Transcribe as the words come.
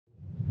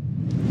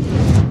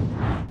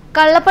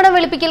കള്ളപ്പണം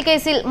വെളുപ്പിക്കൽ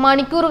കേസിൽ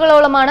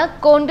മണിക്കൂറുകളോളമാണ്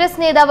കോൺഗ്രസ്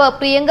നേതാവ്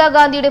പ്രിയങ്ക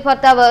ഗാന്ധിയുടെ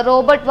ഭർത്താവ്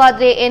റോബർട്ട്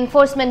വാദ്രയെ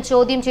എൻഫോഴ്സ്മെന്റ്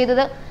ചോദ്യം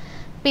ചെയ്തത്.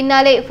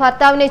 പിന്നാലെ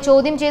ഭർത്താവിനെ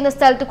ചോദ്യം ചെയ്യുന്ന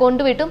സ്ഥലത്ത്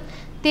കൊണ്ടുവിട്ടും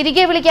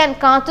തിരികെ വിളിക്കാൻ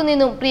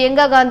കാത്തുനിന്നും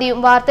പ്രിയങ്ക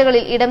ഗാന്ധിയും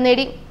വാർത്തകളിൽ ഇടം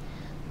നേടി.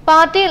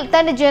 പാർട്ടിയിൽ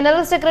തന്റെ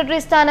ജനറൽ സെക്രട്ടറി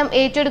സ്ഥാനം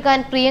ഏറ്റെടുക്കാൻ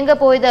പ്രിയങ്ക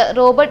പോയത്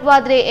റോബർട്ട്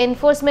വാദ്രയെ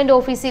എൻഫോഴ്സ്മെന്റ്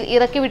ഓഫീസിൽ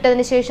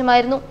ഇറക്കിവിട്ടതിന്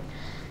ശേഷമായിരുന്നു.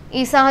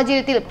 ഈ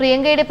സാഹചര്യത്തിൽ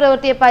പ്രിയങ്കയുടെ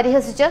പ്രവൃത്തിയെ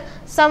പരിഹസിച്ച്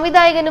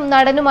സംവിധായകനും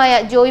നടനുമായ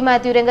ജോയ്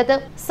മാത്യു രംഗത്ത്.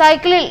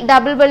 സൈക്കിളിൽ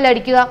ഡബിൾ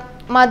ബെല്ലടിക്കുക,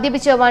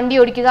 മദ്യപിച്ച് വണ്ടി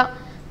ഓടിക്കുക,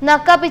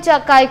 നക്കാപ്പിച്ച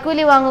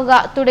കൈക്കൂലി വാങ്ങുക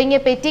തുടങ്ങിയ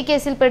പെറ്റി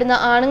കേസിൽപ്പെടുന്ന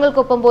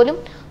ആണുങ്ങൾക്കൊപ്പം പോലും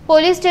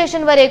പോലീസ്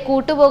സ്റ്റേഷൻ വരെ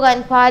കൂട്ടുപോകാൻ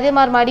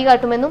ഭാര്യമാർ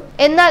മടികാട്ടുമെന്നും,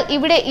 എന്നാൽ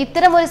ഇവിടെ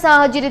ഇത്തരമൊരു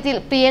സാഹചര്യത്തിൽ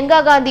പ്രിയങ്ക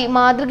ഗാന്ധി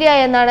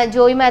മാതൃകയായെന്നാണ്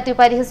ജോയ് മാത്യു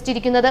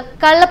പരിഹസിച്ചിരിക്കുന്നത്.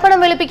 കള്ളപ്പണം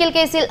വെളുപ്പിക്കൽ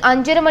കേസിൽ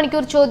 5.5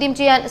 മണിക്കൂർ ചോദ്യം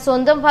ചെയ്യാൻ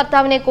സ്വന്തം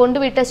ഭർത്താവിനെ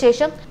കൊണ്ടുവിട്ട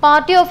ശേഷം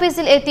പാർട്ടി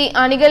ഓഫീസിൽ എത്തി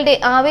അണികളുടെ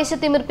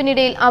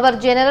ആവേശത്തിമിർപ്പിനിടയിൽ അവർ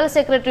ജനറൽ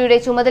സെക്രട്ടറിയുടെ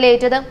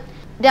ചുമതലയേറ്റത്.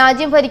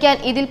 രാജ്യം ഭരിക്കാൻ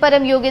ഇതിൽ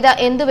പരം യോഗ്യത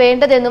എന്തു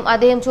വേണ്ടതെന്നും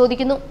അദ്ദേഹം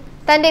ചോദിക്കുന്നു.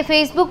 തന്റെ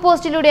ഫേസ്ബുക്ക്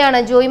പോസ്റ്റിലൂടെയാണ്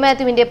ജോയ്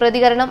മാത്യുവിന്റെ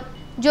പ്രതികരണം.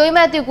 ജോയ്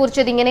മാത്യു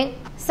കുറിച്ചതിങ്ങനെ: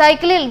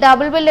 സൈക്കിളിൽ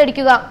ഡബിൾ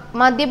ബെല്ലടിക്കുക,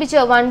 മദ്യപിച്ച്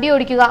വണ്ടി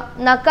ഓടിക്കുക,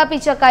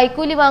 നക്കാപ്പിച്ച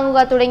കൈക്കൂലി വാങ്ങുക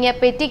തുടങ്ങിയ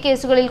പെറ്റി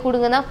കേസുകളിൽ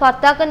കുടുങ്ങുന്ന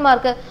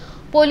ഭർത്താക്കന്മാർക്ക്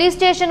പോലീസ്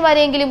സ്റ്റേഷൻ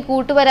വരെയെങ്കിലും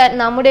കൂട്ടുവരാൻ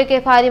നമ്മുടെയൊക്കെ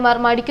ഭാര്യമാർ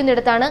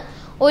മടിക്കുന്നിടത്താണ്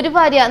ഒരു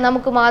ഭാര്യ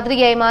നമുക്ക്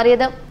മാതൃകയായി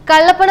മാറിയത്.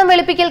 കള്ളപ്പണം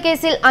വെളുപ്പിക്കൽ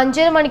കേസിൽ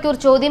 5.5 മണിക്കൂർ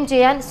ചോദ്യം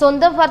ചെയ്യാൻ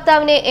സ്വന്തം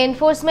ഭർത്താവിനെ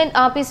എൻഫോഴ്സ്മെന്റ്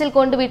ഓഫീസിൽ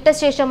കൊണ്ടുവിട്ട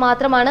ശേഷം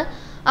മാത്രമാണ്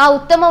ആ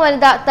ഉത്തമ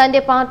വനിത തന്റെ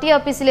പാർട്ടി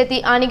ഓഫീസിലെത്തി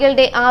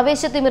അണികളുടെ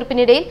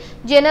ആവേശത്തിമിർപ്പിനിടയിൽ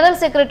ജനറൽ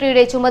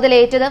സെക്രട്ടറിയുടെ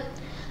ചുമതലയേറ്റത്.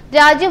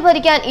 രാജ്യം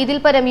ഭരിക്കാൻ ഇതിൽ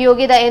പരം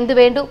യോഗ്യത എന്തു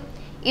വേണ്ടു?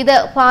 ഇത്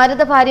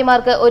ഭാരത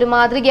ഭാര്യമാർക്ക് ഒരു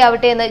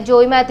മാതൃകയാവട്ടെ എന്ന്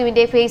ജോയ്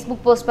മാത്യുവിന്റെ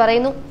ഫേസ്ബുക്ക് പോസ്റ്റ്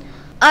പറയുന്നു.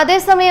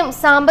 അതേസമയം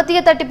സാമ്പത്തിക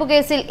തട്ടിപ്പു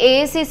കേസിൽ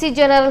AICC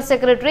ജനറൽ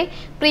സെക്രട്ടറി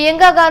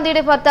പ്രിയങ്ക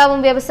ഗാന്ധിയുടെ ഭർത്താവും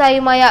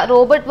വ്യവസായിയുമായ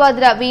റോബർട്ട്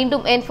വാദ്ര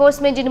വീണ്ടും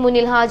എൻഫോഴ്സ്മെന്റിന്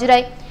മുന്നിൽ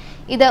ഹാജരായി.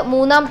 ഇത്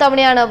 3ാം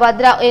തവണയാണ്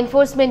വാദ്ര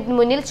എൻഫോഴ്സ്മെന്റിന്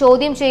മുന്നിൽ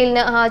ചോദ്യം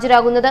ചെയ്യലിന്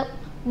ഹാജരാകുന്നത്.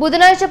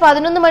 ബുധനാഴ്ച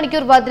 11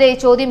 മണിക്കൂർ വാദ്രയെ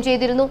ചോദ്യം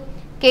ചെയ്തിരുന്നു.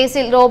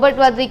 കേസിൽ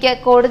റോബർട്ട് വാദ്രയ്ക്ക്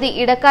കോടതി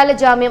ഇടക്കാല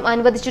ജാമ്യം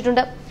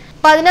അനുവദിച്ചിട്ടുണ്ട്.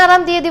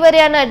 16-ാം തീയതി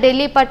വരെയാണ്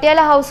ഡൽഹി പട്യാല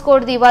ഹൌസ്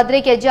കോടതി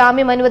വാദ്രയ്ക്ക്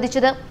ജാമ്യം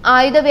അനുവദിച്ചത്.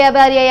 ആയുധ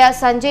വ്യാപാരിയായ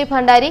സഞ്ജയ്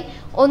ഭണ്ഡാരി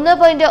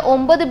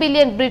 1.9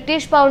 ബില്യൺ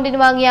ബ്രിട്ടീഷ് പൗണ്ടിന്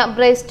വാങ്ങിയ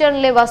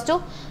ബ്രേസ്റ്റണിലെ വസ്തു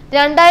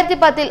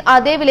 2010-ൽ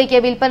അതേ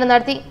വിലയ്ക്ക് വിൽപ്പന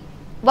നടത്തി.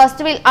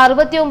 വസ്തുവിൽ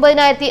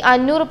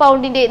 69,500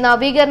 പൗണ്ടിന്റെ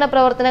നവീകരണ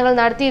പ്രവർത്തനങ്ങൾ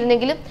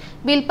നടത്തിയിരുന്നെങ്കിലും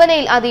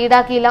വിൽപ്പനയിൽ അത്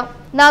ഈടാക്കിയില്ല.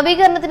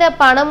 നവീകരണത്തിന്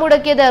പണം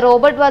മുടക്കിയത്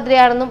റോബർട്ട്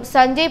വാദ്രയാണെന്നും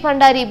സഞ്ജയ്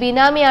ഭണ്ഡാരി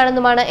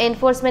ബിനാമിയാണെന്നുമാണ്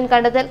എൻഫോഴ്സ്മെന്റ്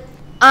കണ്ടെത്തൽ.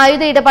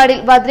 ആയുധ ഇടപാടിൽ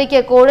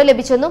വാദ്രയ്ക്ക് കോഴ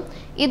ലഭിച്ചെന്നും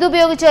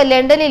ഇതുപയോഗിച്ച്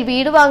ലണ്ടനിൽ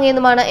വീട്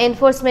വാങ്ങിയെന്നുമാണ്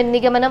എൻഫോഴ്സ്മെന്റ്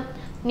നിഗമനം.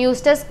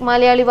 ന്യൂസ് ഡെസ്ക്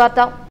മലയാളി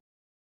വാർത്ത.